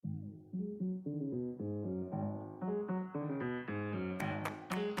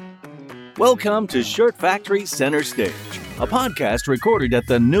Welcome to Shirt Factory Center Stage, a podcast recorded at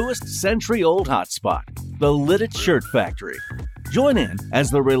the newest century-old hotspot, the Lidditz Shirt Factory. Join in as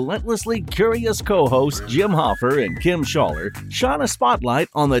the relentlessly curious co-hosts Jim Hoffer and Kim Schaller shine a spotlight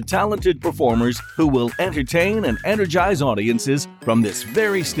on the talented performers who will entertain and energize audiences from this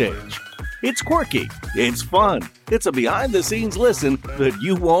very stage. It's quirky, it's fun, it's a behind-the-scenes listen that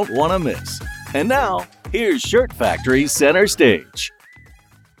you won't want to miss. And now, here's Shirt Factory Center Stage.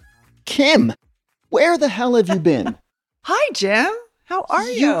 Kim, where the hell have you been? Hi, Jim. How are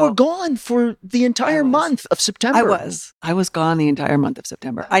you? You were gone for the entire month of September. I was gone the entire month of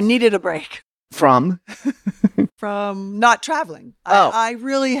September. I needed a break. From not traveling. Oh. I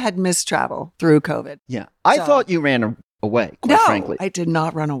really had missed travel through COVID. Yeah. I thought you ran away, quite frankly. I did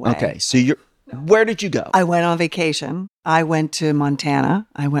not run away. Okay. So where did you go? I went on vacation. I went to Montana.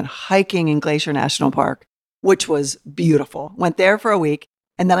 I went hiking in Glacier National Park, which was beautiful. Went there for a week.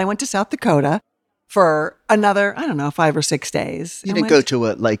 And then I went to South Dakota for another, 5 or 6 days. You didn't go to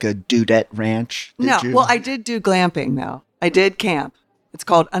a dudette ranch, did you? Well, I did do glamping, though. I did camp. It's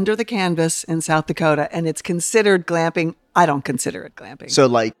called Under the Canvas in South Dakota, and it's considered glamping. I don't consider it glamping. So,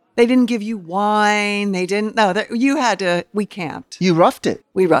 they didn't give you wine. They didn't. No, we camped. You roughed it.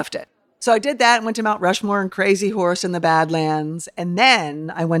 We roughed it. So I did that and went to Mount Rushmore and Crazy Horse in the Badlands. And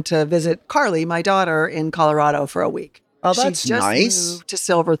then I went to visit Carlie, my daughter, in Colorado for a week. Oh, that's she just nice. moved to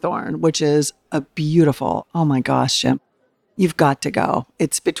Silverthorne, which is a beautiful, oh my gosh, Jim, you've got to go.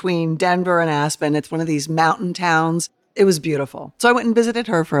 It's between Denver and Aspen. It's one of these mountain towns. It was beautiful. So I went and visited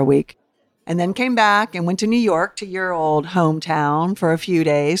her for a week and then came back and went to New York, to your old hometown, for a few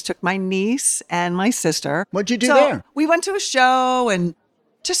days. Took my niece and my sister. What'd you do there? We went to a show and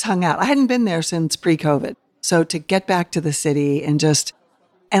just hung out. I hadn't been there since pre-COVID. So to get back to the city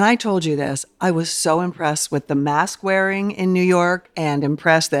and I told you this, I was so impressed with the mask wearing in New York and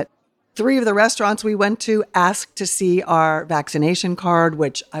impressed that 3 of the restaurants we went to asked to see our vaccination card,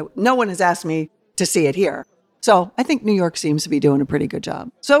 which no one has asked me to see it here. So I think New York seems to be doing a pretty good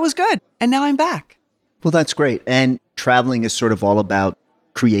job. So it was good. And now I'm back. Well, that's great. And traveling is sort of all about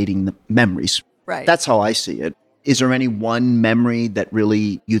creating the memories. Right. That's how I see it. Is there any one memory that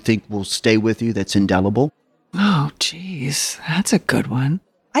really you think will stay with you that's indelible? Oh, geez. That's a good one.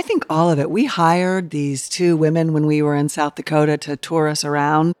 I think all of it. We hired these 2 women when we were in South Dakota to tour us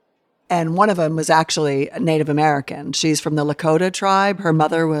around. And one of them was actually a Native American. She's from the Lakota tribe. Her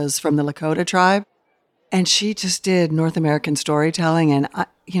mother was from the Lakota tribe. And she just did North American storytelling. And,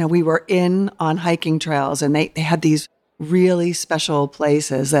 we were on hiking trails and they had these really special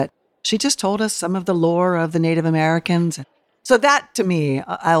places that she just told us some of the lore of the Native Americans. So that, to me,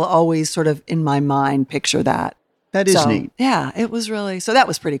 I'll always sort of in my mind picture that. That is neat. Yeah, it was really, so that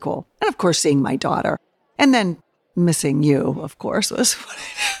was pretty cool. And of course, seeing my daughter. And then missing you, of course, was what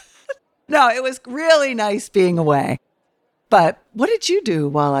No, it was really nice being away. But what did you do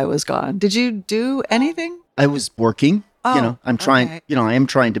while I was gone? Did you do anything? I was working. Oh, I'm trying, okay. I am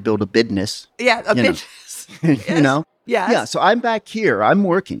trying to build a business. Yeah, a business. Yes. Yes. Yeah, so I'm back here. I'm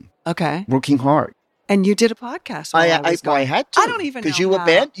working. Okay. Working hard. And you did a podcast while I was gone. I had to. I don't even know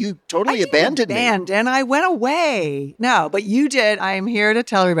because you totally abandoned me. And I went away. No, but you did. I am here to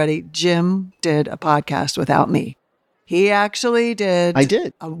tell everybody, Jim did a podcast without me. He actually did. I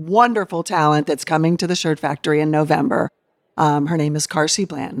did. A wonderful talent that's coming to the Shirt Factory in November. Her name is Carsie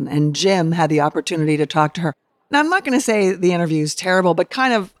Blanton. And Jim had the opportunity to talk to her. Now, I'm not going to say the interview is terrible, but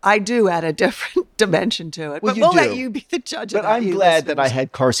kind of I do add a different dimension to it. Well, but we'll do. let you be the judge of But that. I'm glad that I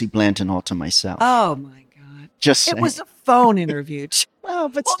had Carsie Blanton all to myself. Oh, my God. Just saying. It was a phone interview. Well,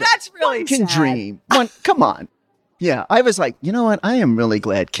 that's really one can sad. dream. Come on. Yeah, I was like, you know what? I am really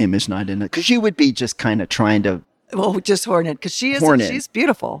glad Kim is not in it because you would be just kind of trying to. Well, just horn it because she's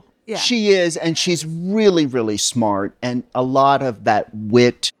beautiful. Yeah, she is, and she's really, really smart, and a lot of that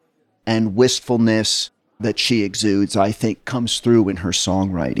wit and wistfulness that she exudes, I think, comes through in her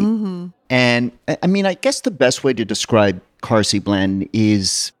songwriting. Mm-hmm. And I mean, I guess the best way to describe Carsie Blanton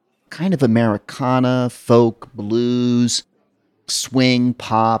is kind of Americana, folk, blues, swing,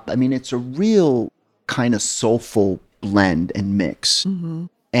 pop. I mean, it's a real kind of soulful blend and mix. Mm-hmm.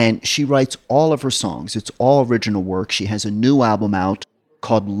 And she writes all of her songs. It's all original work. She has a new album out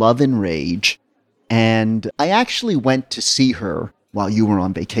called Love and Rage. And I actually went to see her while you were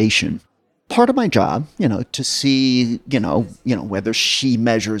on vacation. Part of my job, to see, whether she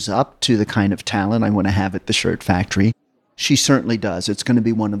measures up to the kind of talent I want to have at the Shirt Factory. She certainly does. It's going to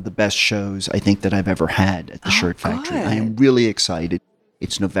be one of the best shows I think that I've ever had at the Shirt Factory. Good. I am really excited.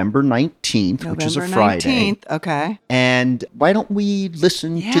 It's November 19th, which is a November Friday. 19th. Okay. And why don't we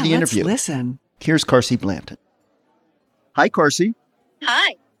listen to the interview? Let's listen. Here's Carsie Blanton. Hi, Carsie.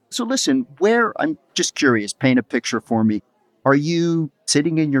 Hi. So listen, I'm just curious, paint a picture for me. Are you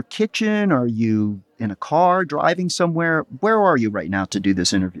sitting in your kitchen? Are you in a car, driving somewhere? Where are you right now to do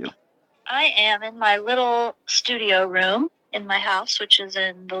this interview? I am in my little studio room in my house, which is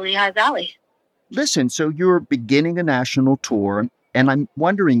in the Lehigh Valley. Listen, so you're beginning a national tour, and I'm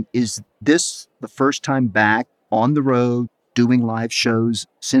wondering, is this the first time back on the road doing live shows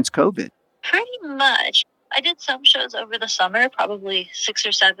since COVID? Pretty much. I did some shows over the summer, probably 6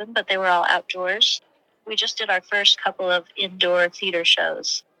 or 7, but they were all outdoors. We just did our first couple of indoor theater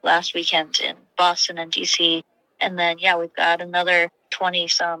shows last weekend in Boston and DC. And then, we've got another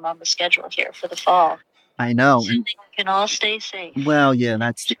 20-some on the schedule here for the fall. I know. Assuming we can all stay safe. Well, yeah,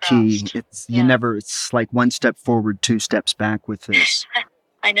 that's the key. It's like one step forward, 2 steps back with this.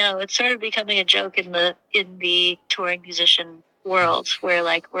 I know. It's sort of becoming a joke in the touring musician world where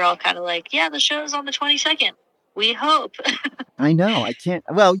we're all kind of the show's on the 22nd. We hope. I know. I can't.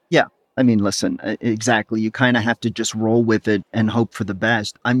 Well, yeah. I mean, listen, exactly. You kind of have to just roll with it and hope for the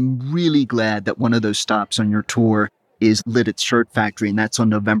best. I'm really glad that one of those stops on your tour is Liddit's Shirt Factory, and that's on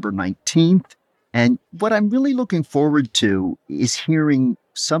November 19th. And what I'm really looking forward to is hearing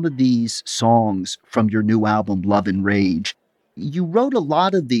some of these songs from your new album, Love and Rage. You wrote a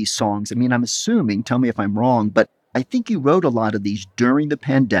lot of these songs. I mean, I'm assuming, tell me if I'm wrong, but I think you wrote a lot of these during the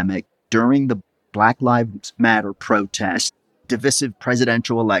pandemic, during the Black Lives Matter protest, divisive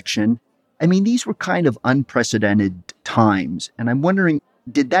presidential election. I mean, these were kind of unprecedented times. And I'm wondering,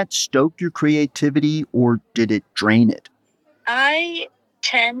 did that stoke your creativity or did it drain it? I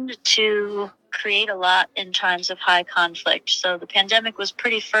tend to create a lot in times of high conflict. So the pandemic was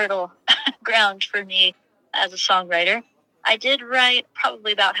pretty fertile ground for me as a songwriter. I did write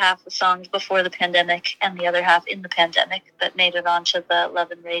probably about half the songs before the pandemic and the other half in the pandemic that made it onto the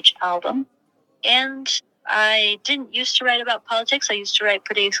Love and Rage album. And I didn't used to write about politics. I used to write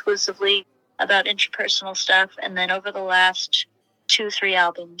pretty exclusively about interpersonal stuff. And then over the last 2-3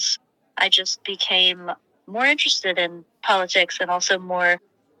 albums, I just became more interested in politics and also more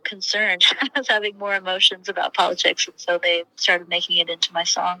concerned. I was having more emotions about politics. And so they started making it into my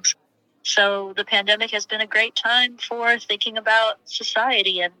songs. So the pandemic has been a great time for thinking about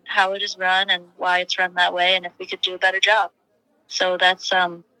society and how it is run and why it's run that way and if we could do a better job. So that's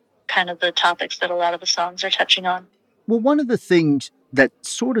kind of the topics that a lot of the songs are touching on. Well, one of the things that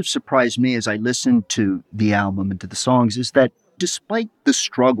sort of surprised me as I listened to the album and to the songs is that despite the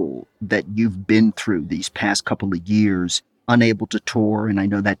struggle that you've been through these past couple of years, unable to tour, and I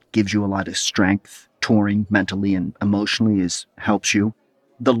know that gives you a lot of strength, touring mentally and emotionally helps you,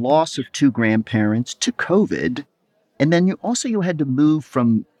 the loss of 2 grandparents to COVID, and then you had to move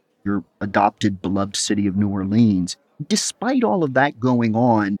from your adopted, beloved city of New Orleans. Despite all of that going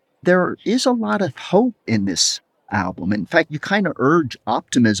on, there is a lot of hope in this album. In fact, you kind of urge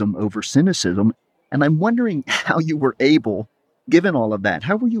optimism over cynicism, and I'm wondering how you were able, given all of that,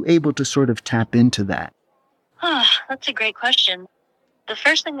 how were you able to sort of tap into that? That's a great question. The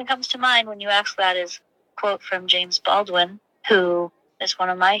first thing that comes to mind when you ask that is a quote from James Baldwin, who is one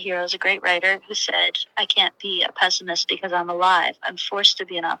of my heroes, a great writer, who said, "I can't be a pessimist because I'm alive. I'm forced to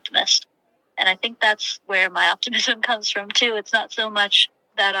be an optimist." And I think that's where my optimism comes from, too. It's not so much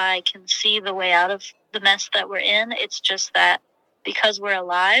that I can see the way out of the mess that we're in. It's just that because we're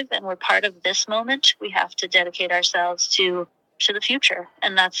alive and we're part of this moment, we have to dedicate ourselves to the future.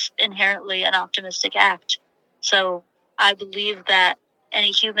 And that's inherently an optimistic act. So I believe that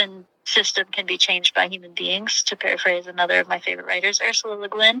any human system can be changed by human beings, to paraphrase another of my favorite writers, Ursula Le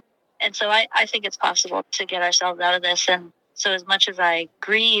Guin. And so I think it's possible to get ourselves out of this. And so as much as I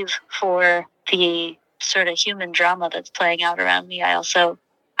grieve for the sort of human drama that's playing out around me, I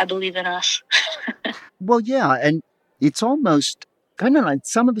believe in us. Well, yeah, and it's almost kind of like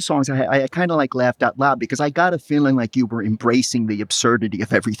some of the songs I kind of like laughed out loud because I got a feeling like you were embracing the absurdity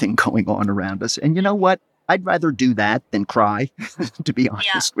of everything going on around us. And you know what? I'd rather do that than cry, to be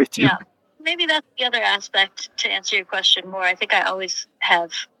honest with you. Yeah, maybe that's the other aspect to answer your question more. I think I always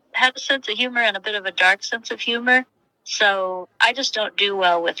have a sense of humor and a bit of a dark sense of humor. So I just don't do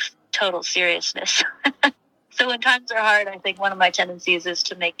well with total seriousness. So when times are hard, I think one of my tendencies is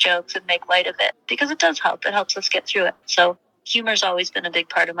to make jokes and make light of it because it does help. It helps us get through it. So humor's always been a big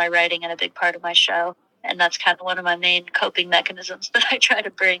part of my writing and a big part of my show. And that's kind of one of my main coping mechanisms that I try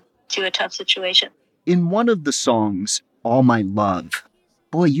to bring to a tough situation. In one of the songs, All My Love,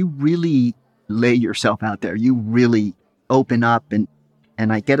 boy, you really lay yourself out there. You really open up and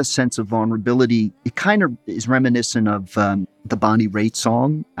I get a sense of vulnerability. It kind of is reminiscent of the Bonnie Raitt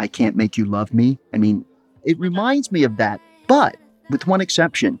song, I Can't Make You Love Me. I mean, it reminds me of that, but with one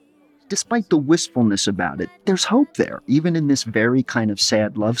exception. Despite the wistfulness about it, there's hope there, even in this very kind of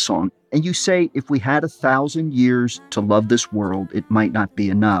sad love song. And you say, if we had 1,000 years to love this world, it might not be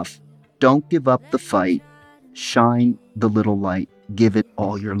enough. Don't give up the fight. Shine the little light. Give it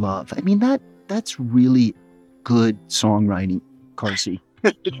all your love. I mean, that's really good songwriting, Carsie.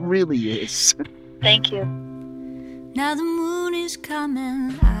 It really is. Thank you. Now the moon is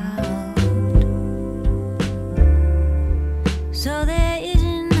coming out, so there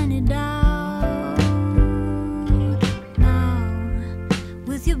isn't any doubt now,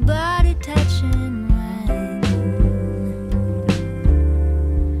 with your body touching mine,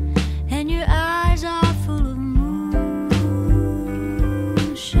 and your eyes are full of moonshine.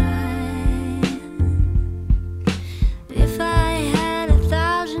 If I had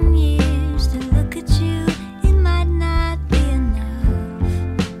 1,000 years to look at you, it might not be enough.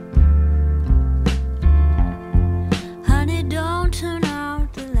 Honey, don't turn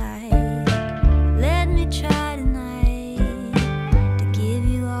out the light. Let me try tonight to give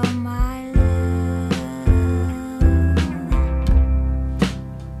you all my love.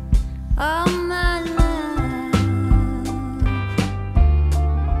 All my love. All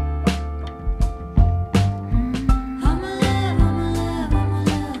my love, all my love, all my love,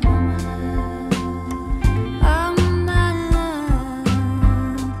 all my love. All my love. All my love, all my love,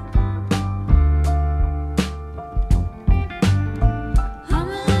 all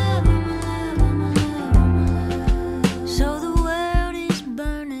my love, all my love. So the world is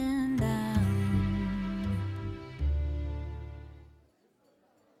burning down.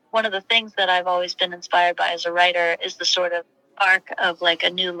 One of the things that I've always been inspired by as a writer is the sort of arc of like a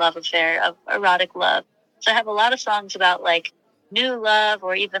new love affair, of erotic love. So I have a lot of songs about like new love,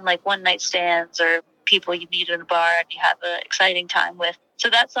 or even like one night stands, or people you meet in a bar and you have an exciting time with. So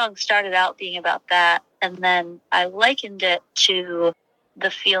that song started out being about that. And then I likened it to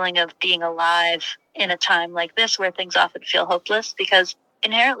the feeling of being alive in a time like this where things often feel hopeless, because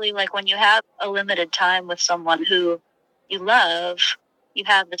inherently, like when you have a limited time with someone who you love, you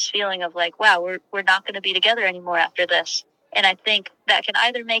have this feeling of like, wow, we're not going to be together anymore after this. And I think that can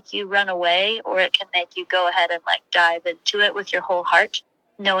either make you run away, or it can make you go ahead and like dive into it with your whole heart,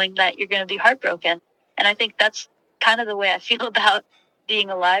 knowing that you're going to be heartbroken. And I think that's kind of the way I feel about being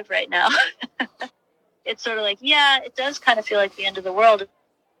alive right now. It's sort of like, yeah, it does kind of feel like the end of the world.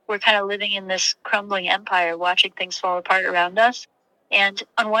 We're kind of living in this crumbling empire, watching things fall apart around us. And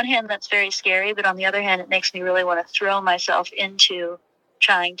on one hand, that's very scary. But on the other hand, it makes me really want to throw myself into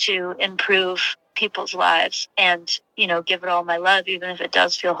trying to improve people's lives and, you know, give it all my love, even if it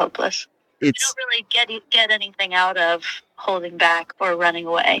does feel hopeless. You don't really get anything out of holding back or running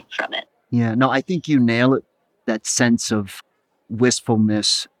away from it. Yeah, no, I think you nail it. That sense of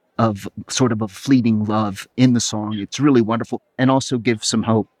wistfulness, of sort of a fleeting love in the song. It's really wonderful, and also gives some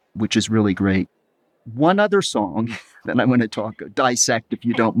hope, which is really great. One other song that I want to dissect, if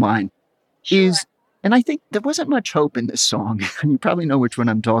you don't mind, is, and I think there wasn't much hope in this song, and you probably know which one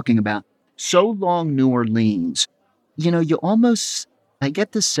I'm talking about. So Long, New Orleans. You know, I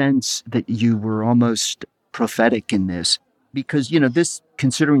get the sense that you were almost prophetic in this, because, you know,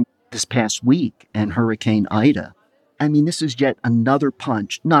 considering this past week and Hurricane Ida, I mean, this is yet another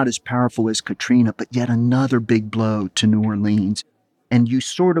punch, not as powerful as Katrina, but yet another big blow to New Orleans. And you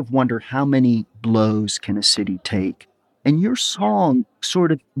sort of wonder, how many blows can a city take? And your song,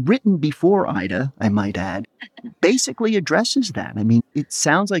 sort of written before Ida, I might add, basically addresses that. I mean, it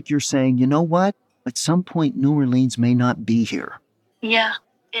sounds like you're saying, you know what? At some point, New Orleans may not be here. Yeah,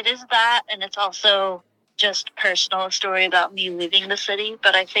 it is that. And it's also just personal, a story about me leaving the city.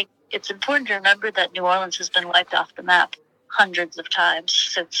 But I think it's important to remember that New Orleans has been wiped off the map hundreds of times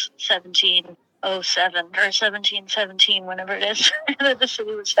since 1707 or 1717, whenever it is that the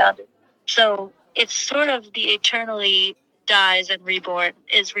city was founded. So it's sort of the eternally dies and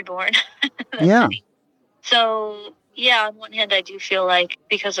is reborn. Yeah. City. So, yeah, on one hand, I do feel like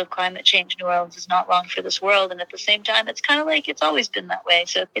because of climate change, New Orleans is not long for this world. And at the same time, it's kind of like it's always been that way.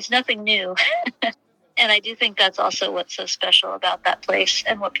 So it's nothing new. And I do think that's also what's so special about that place,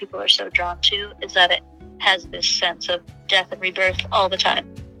 and what people are so drawn to, is that it has this sense of death and rebirth all the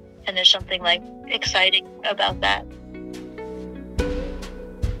time. And there's something like exciting about that.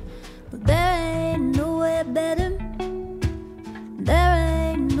 There ain't nowhere better,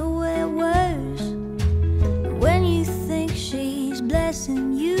 there ain't nowhere worse. When you think she's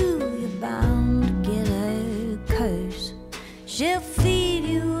blessing you, you're bound to get her curse. She'll feed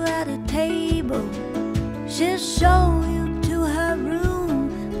you at a table, she'll show you to her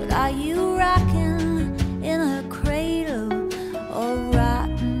room, but are you rocking in her cradle?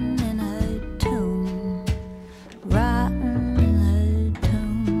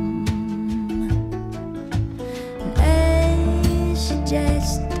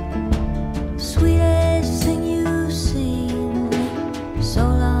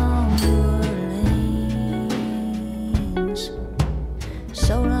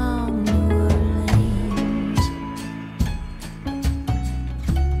 So long, New Orleans.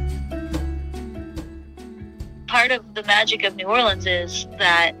 Part of the magic of New Orleans is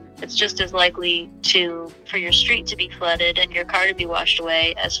that it's just as likely for your street to be flooded and your car to be washed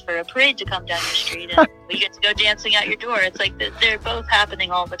away as for a parade to come down your street and you get to go dancing out your door. It's like they're both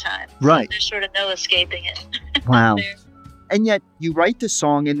happening all the time. Right. So there's sort of no escaping it. Wow. And yet you write this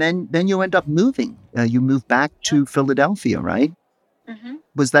song and then you end up moving. You move back to Philadelphia, right? Mm-hmm.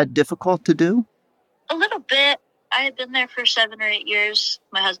 Was that difficult to do? A little bit. I had been there for 7 or 8 years,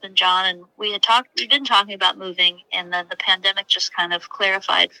 my husband John, and we'd been talking about moving, and then the pandemic just kind of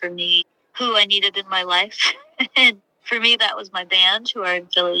clarified for me who I needed in my life. And for me, that was my band, who are in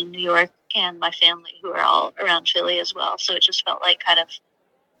Philly and New York, and my family, who are all around Philly as well. So it just felt like kind of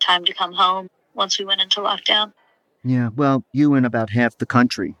time to come home once we went into lockdown. Yeah, well, you and about half the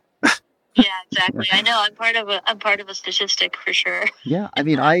country. Yeah, exactly. I know. I'm part of a statistic for sure. Yeah, I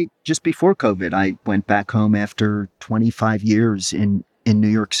mean, just before COVID, I went back home after 25 years in New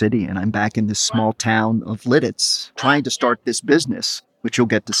York City, and I'm back in this small town of Lidditz, trying to start this business, which you'll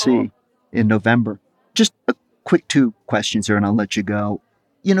get to see in November. Just a quick 2 questions here, and I'll let you go.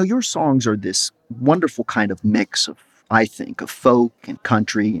 You know, your songs are this wonderful kind of mix of, I think, of folk and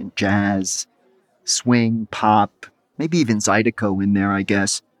country and jazz, swing, pop, maybe even Zydeco in there, I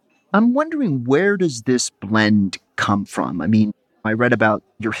guess. I'm wondering, where does this blend come from? I mean, I read about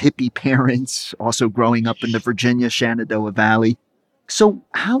your hippie parents also growing up in the Virginia Shenandoah Valley. So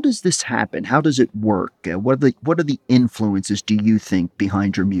how does this happen? How does it work? What are the influences, do you think,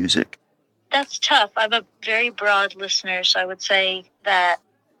 behind your music? That's tough. I'm a very broad listener, so I would say that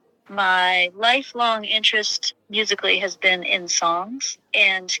my lifelong interest musically has been in songs,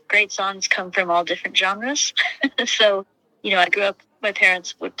 and great songs come from all different genres. So, I grew up, my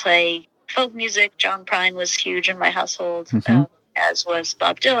parents would play folk music. John Prine was huge in my household, as was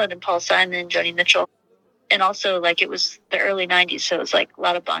Bob Dylan and Paul Simon, Joni Mitchell. And also, it was the early 90s, so it was a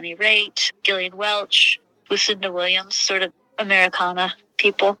lot of Bonnie Raitt, Gillian Welch, Lucinda Williams, sort of Americana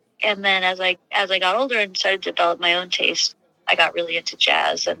people. And then as I got older and started to develop my own taste, I got really into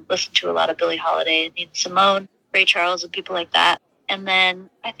jazz and listened to a lot of Billie Holiday and Nina Simone, Ray Charles, and people like that. And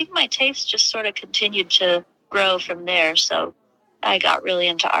then I think my taste just sort of continued to grow from there. So I got really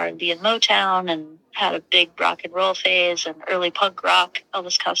into R&B and Motown and had a big rock and roll phase and early punk rock,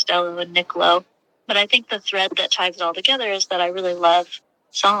 Elvis Costello and Nick Lowe. But I think the thread that ties it all together is that I really love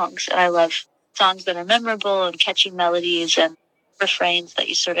songs, and I love songs that are memorable and catchy melodies and refrains that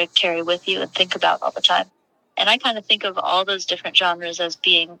you sort of carry with you and think about all the time. And I kind of think of all those different genres as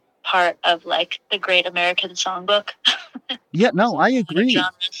being part of the great American songbook. Yeah, no, I agree.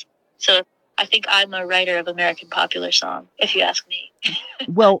 Genres. So I think I'm a writer of American popular song, if you ask me.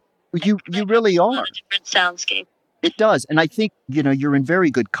 Well, you really are. A different soundscape. It does. And I think, you're in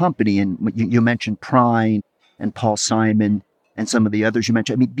very good company. And you mentioned Prine and Paul Simon and some of the others you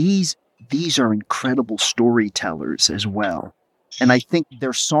mentioned. I mean, these are incredible storytellers as well. And I think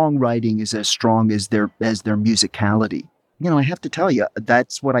their songwriting is as strong as their musicality. I have to tell you,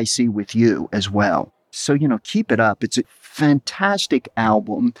 that's what I see with you as well. So, keep it up. It's a fantastic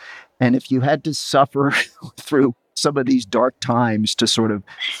album. And if you had to suffer through some of these dark times to sort of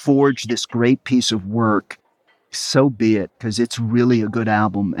forge this great piece of work, so be it, because it's really a good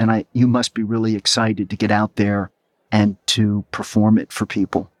album. And you must be really excited to get out there and to perform it for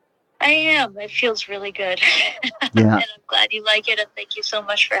people. I am. It feels really good. Yeah. And I'm glad you like it. And thank you so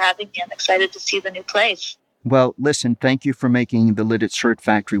much for having me. I'm excited to see the new place. Well, listen, thank you for making the Lidditz Shirt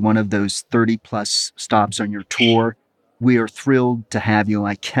Factory one of those 30-plus stops on your tour. We are thrilled to have you.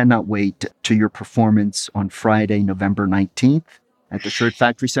 I cannot wait to your performance on Friday, November 19th at the Shirt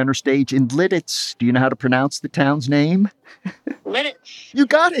Factory Center stage in Lidditz. Do you know how to pronounce the town's name? Lidditz. You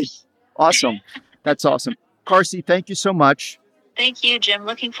got it. Awesome. That's awesome. Carsie, thank you so much. Thank you, Jim.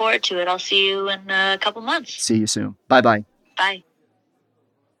 Looking forward to it. I'll see you in a couple months. See you soon. Bye-bye. Bye.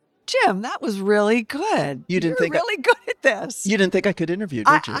 Jim, that was really good. You're really good at this. You didn't think I could interview,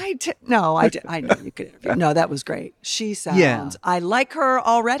 did you? I know you could interview. No, that was great. She sounds, Yeah. I like her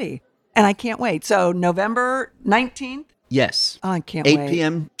already, and I can't wait. So November 19th? Yes. Oh, I can't 8 wait.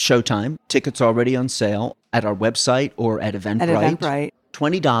 p.m. showtime. Tickets already on sale at our website or at Eventbrite. At Eventbrite.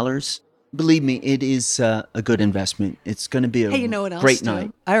 $20. Believe me, it is a good investment. It's going to be a Hey, you know what else, great too?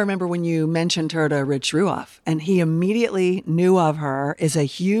 night. I remember when you mentioned her to Rich Ruoff, and he immediately knew of her, is a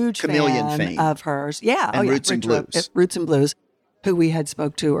huge Chameleon fan fame. of hers. Yeah. And yeah. Roots and Rich Ruoff, Blues. Roots and Blues, who we had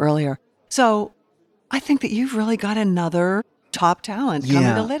spoke to earlier. So I think that you've really got another top talent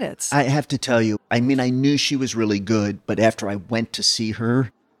coming to Lidditz. I have to tell you, I mean, I knew she was really good, but after I went to see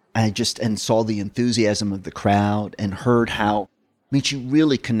her, and saw the enthusiasm of the crowd and heard how mean, she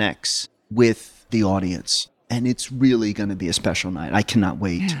really connects with the audience. And it's really going to be a special night. I cannot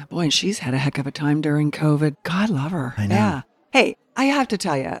wait. Yeah, boy, and she's had a heck of a time during COVID. God love her. I know. Yeah. Hey, I have to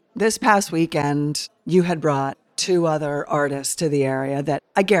tell you, this past weekend, you had brought 2 other artists to the area that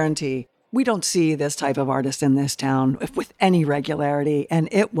I guarantee we don't see this type of artist in this town with any regularity. And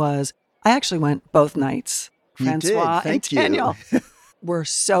I actually went both nights. You did. Francois Thank and Daniel you. were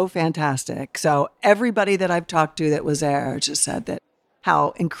so fantastic. So everybody that I've talked to that was there just said that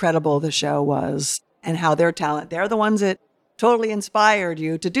how incredible the show was and how their talent, they're the ones that totally inspired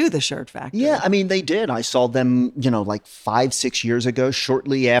you to do the Shirt Factory. Yeah, I mean, they did. I saw them, like 5-6 years ago,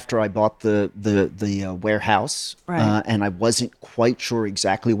 shortly after I bought the warehouse. Right. And I wasn't quite sure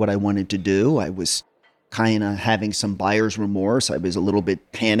exactly what I wanted to do. I was kind of having some buyer's remorse. I was a little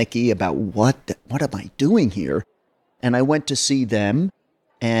bit panicky about what am I doing here? And I went to see them,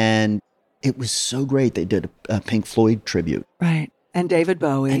 and it was so great. They did a Pink Floyd tribute. Right. And David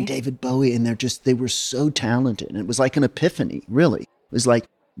Bowie. And they were so talented. And it was like an epiphany, really. It was like,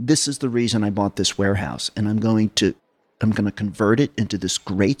 this is the reason I bought this warehouse. And I'm going to convert it into this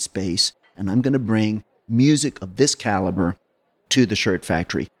great space. And I'm going to bring music of this caliber to the Shirt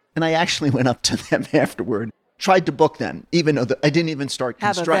Factory. And I actually went up to them afterward, tried to book them, even though I didn't even start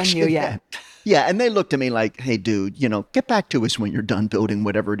construction have a venue yet. Yeah, and they looked at me like, hey, dude, get back to us when you're done building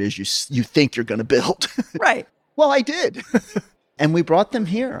whatever it is you think you're going to build. Right. Well, I did. And we brought them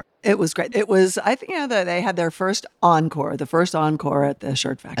here. It was great. It was, I think, that they had their first encore, the first encore at the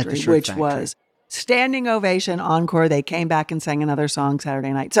Shirt Factory, was standing ovation encore. They came back and sang another song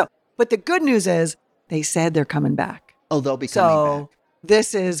Saturday night. So, but the good news is they said they're coming back. Oh, they'll be coming back.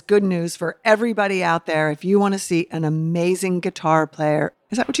 This is good news for everybody out there. If you want to see an amazing guitar player,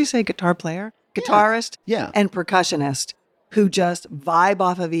 is that what you say, guitar player? Guitarist Yeah. And percussionist who just vibe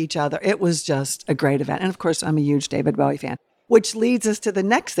off of each other. It was just a great event. And of course, I'm a huge David Bowie fan. Which leads us to the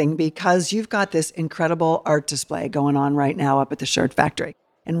next thing, because you've got this incredible art display going on right now up at the Shirt Factory.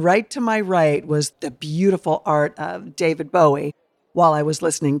 And right to my right was the beautiful art of David Bowie while I was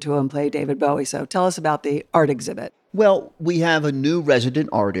listening to him play David Bowie. So tell us about the art exhibit. Well, we have a new resident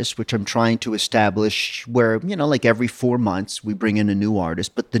artist, which I'm trying to establish where, like every 4 months we bring in a new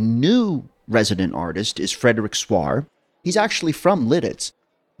artist. But the new resident artist is Frederick Swar. He's actually from Lidditz.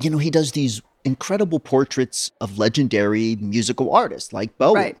 He does these incredible portraits of legendary musical artists like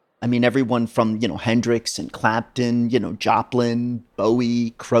Bowie. Right. I mean, everyone from, Hendrix and Clapton, Joplin,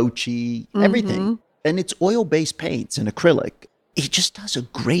 Bowie, Croce, everything. And it's oil-based paints and acrylic. He just does a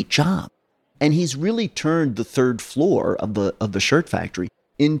great job. And he's really turned the 3rd floor of the Shirt Factory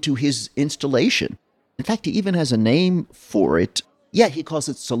into his installation. In fact, he even has a name for it. Yeah, he calls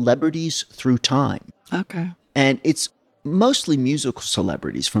it Celebrities Through Time. Okay. And it's mostly musical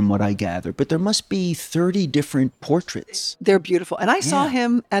celebrities from what I gather, but there must be 30 different portraits. They're beautiful. And I saw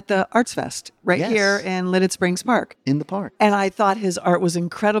him at the Arts Fest here in Lidditz Springs Park. In the park. And I thought his art was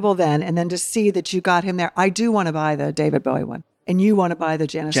incredible then. And then to see that you got him there, I do want to buy the David Bowie one. And you want to buy the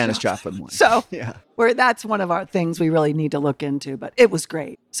Janis Joplin one. So that's one of our things we really need to look into. But it was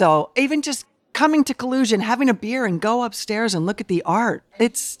great. So even just coming to Collusion, having a beer and go upstairs and look at the art.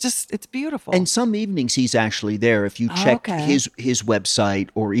 It's beautiful. And some evenings he's actually there. If you check his website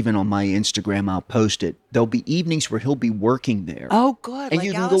or even on my Instagram, I'll post it. There'll be evenings where he'll be working there. Oh, good. And like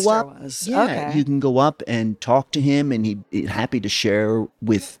you can Alistair go up. Was. Yeah, okay. You can go up and talk to him, and he's happy to share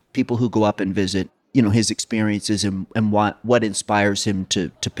with people who go up and visit, his experiences and what inspires him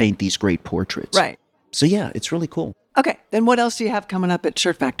to paint these great portraits. Right. So yeah, it's really cool. Okay, then what else do you have coming up at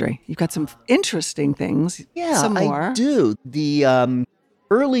Shirt Factory? You've got some interesting things. Yeah, some more. I do. The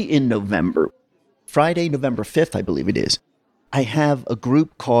early in November, Friday, November 5th, I believe it is, I have a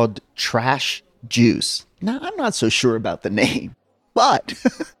group called Trash Juice. Now, I'm not so sure about the name, but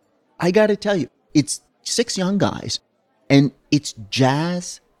I got to tell you, it's 6 young guys, and it's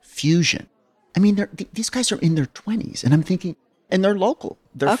jazz fusion. I mean, these guys are in their 20s, and I'm thinking, and they're local.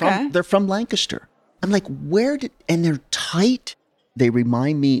 They're from Lancaster. I'm like, and they're tight. They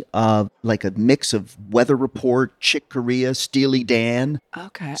remind me of like a mix of Weather Report, Chick Corea, Steely Dan.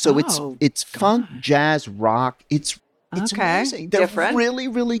 Okay. So it's funk, jazz, rock. It's amazing. They're different. Really,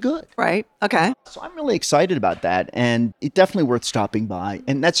 really good. Right. Okay. So I'm really excited about that, and it's definitely worth stopping by.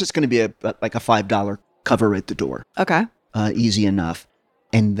 And that's just going to be like a $5 cover at the door. Okay. Easy enough.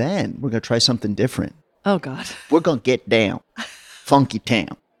 And then we're going to try something different. Oh, God. We're going to get down. Funky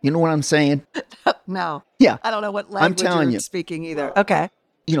Town. You know what I'm saying? No. Yeah. I don't know what language you're speaking either. Okay.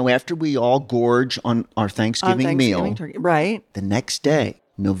 After we all gorge on our Thanksgiving meal, turkey. Right. the next day,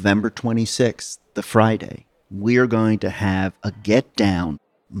 November 26th, the Friday, we're going to have a get down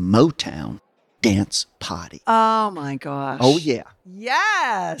Motown dance party. Oh my gosh. Oh, yeah.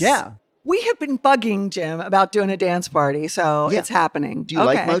 Yes. Yeah. We have been bugging Jim about doing a dance party, so Yeah. it's happening. Do you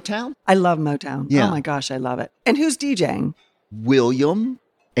like Motown? I love Motown. Yeah. Oh my gosh, I love it. And who's DJing? William,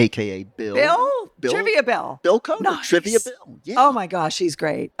 a.k.a. Bill. Bill? Trivia Bill. Bill Coder. Nice. Trivia Bill. Yeah. Oh my gosh, he's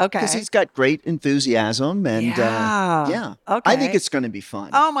great. Okay. Because he's got great enthusiasm and Yeah. Okay. I think it's going to be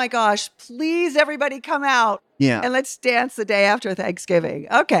fun. Oh my gosh, please everybody come out Yeah. and let's dance the day after Thanksgiving.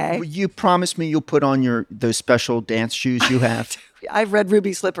 Okay. Will you promise me you'll put on those special dance shoes you have? I've read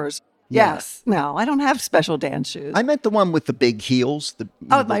Ruby Slippers. Yeah. Yes. No, I don't have special dance shoes. I meant the one with the big heels. The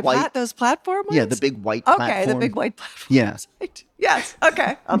white. Those platform ones? Yeah, the big white Okay, platform. the big white platform. Yeah. Yes.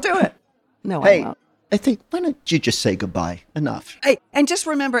 Okay, I'll do it. No, I Hey, won't. I think, why don't you just say goodbye? Enough. Hey, and just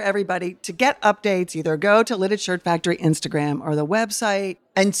remember, everybody, to get updates, either go to Lidded Shirt Factory Instagram or the website.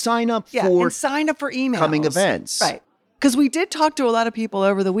 And sign up And sign up for emails. coming events. Right. Because we did talk to a lot of people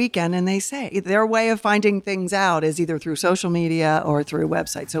over the weekend, and they say their way of finding things out is either through social media or through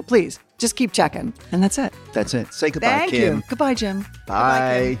websites. So please, just keep checking. And that's it. That's it. Say goodbye, Thank Kim. you. Goodbye, Jim.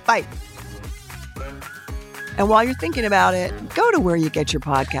 Bye. Goodbye, Kim. Bye. And while you're thinking about it, go to where you get your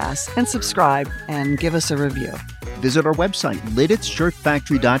podcasts and subscribe and give us a review. Visit our website,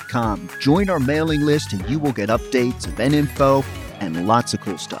 liddedshirtfactory.com. Join our mailing list and you will get updates, event info, and lots of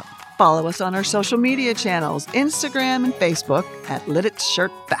cool stuff. Follow us on our social media channels, Instagram and Facebook at Lidded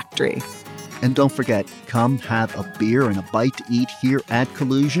Shirt Factory. And don't forget, come have a beer and a bite to eat here at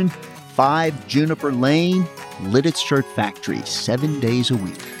Collusion, 5 Juniper Lane, Lidded Shirt Factory, 7 days a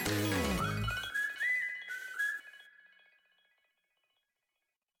week.